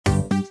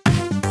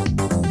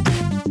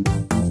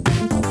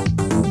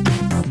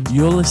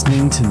You're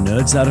listening to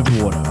Nerds Out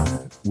of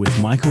Water with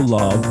Michael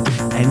Lobb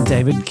and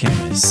David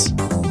Kemmis.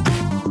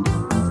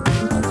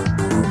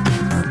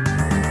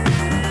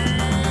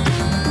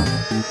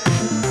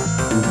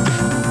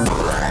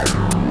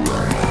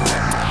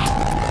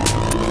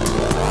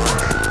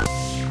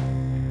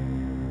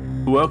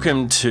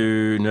 Welcome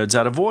to Nerds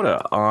Out of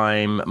Water.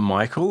 I'm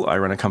Michael. I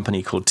run a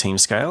company called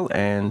TeamScale,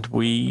 and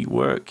we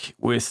work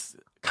with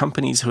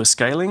companies who are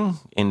scaling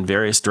in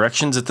various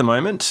directions at the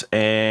moment,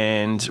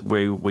 and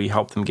we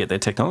help them get their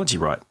technology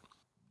right.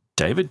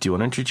 David, do you want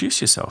to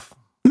introduce yourself?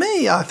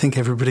 Me, I think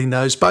everybody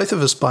knows both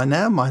of us by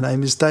now. My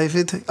name is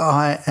David.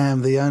 I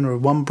am the owner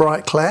of One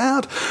Bright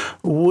Cloud.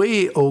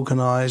 We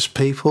organise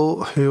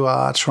people who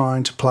are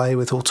trying to play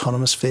with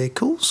autonomous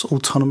vehicles,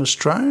 autonomous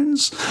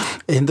drones,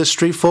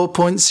 Industry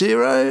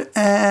 4.0,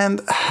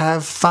 and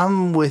have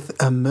fun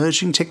with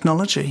emerging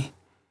technology.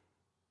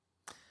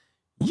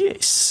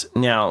 Yes.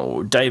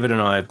 Now, David and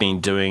I have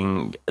been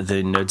doing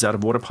the Nerds Out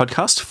of Water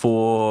podcast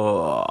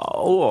for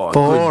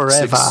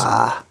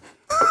forever.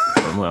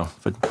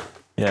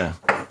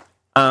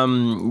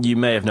 You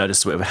may have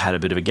noticed we've had a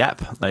bit of a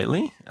gap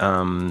lately.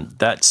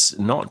 That's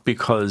not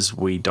because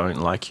we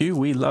don't like you.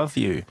 We love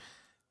you.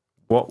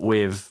 What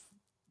we've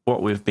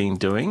been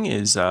doing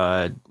is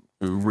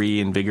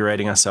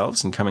reinvigorating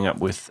ourselves and coming up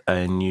with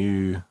a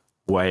new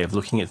way of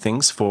looking at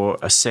things for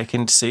a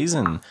second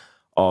season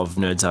of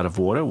Nerds Out of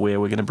Water, where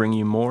we're going to bring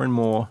you more and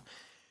more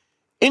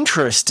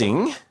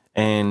interesting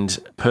and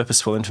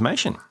purposeful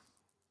information.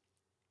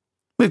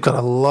 We've got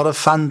a lot of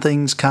fun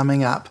things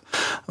coming up.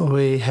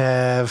 We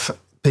have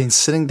been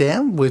sitting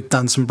down. We've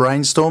done some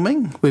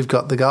brainstorming. We've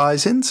got the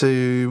guys in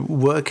to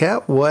work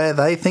out where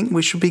they think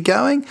we should be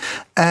going.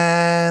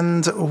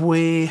 And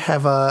we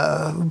have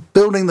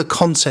building the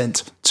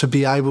content to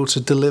be able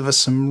to deliver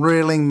some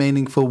really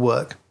meaningful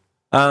work.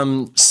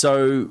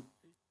 So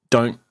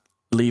don't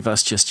leave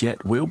us just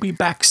yet. We'll be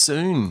back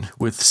soon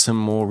with some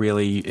more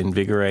really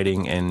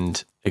invigorating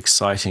and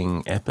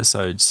exciting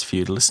episodes for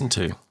you to listen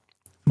to.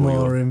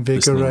 More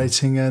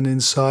invigorating and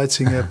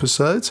inciting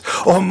episodes.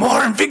 Or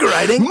more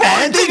invigorating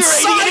and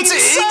exciting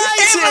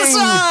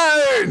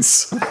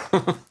episodes!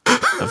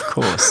 Of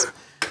course.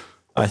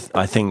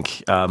 I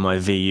think my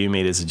VU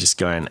meters are just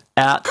going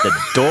out the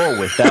door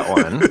with that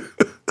one.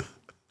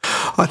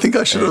 I think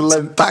I should have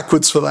leant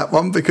backwards for that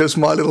one because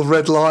my little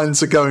red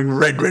lines are going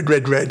red, red,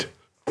 red, red.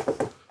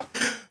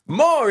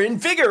 More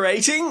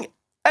invigorating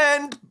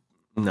and...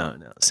 No,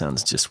 it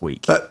sounds just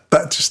weak.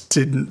 That just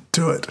didn't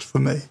do it for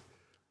me.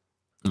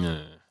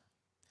 No.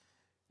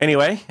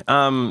 Anyway,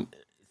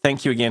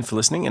 thank you again for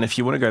listening. And if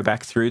you want to go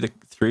back through the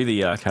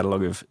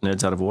catalogue of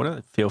Nerds Out of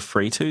Water, feel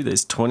free to.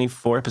 There's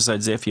 24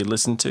 episodes there for you to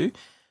listen to.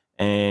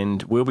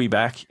 And we'll be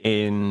back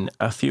in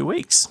a few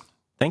weeks.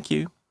 Thank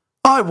you.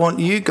 I want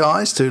you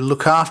guys to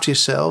look after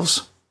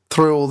yourselves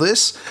through all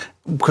this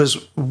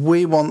because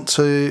we want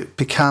to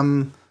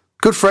become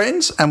good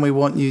friends, and we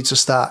want you to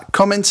start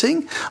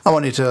commenting. I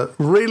want you to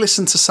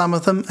re-listen to some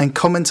of them and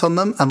comment on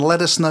them, and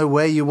let us know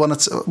where you want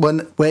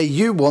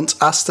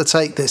us to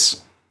take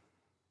this.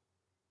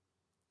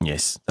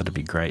 Yes, that'd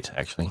be great,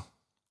 actually.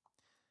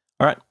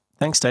 All right,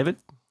 thanks, David.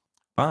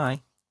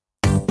 Bye.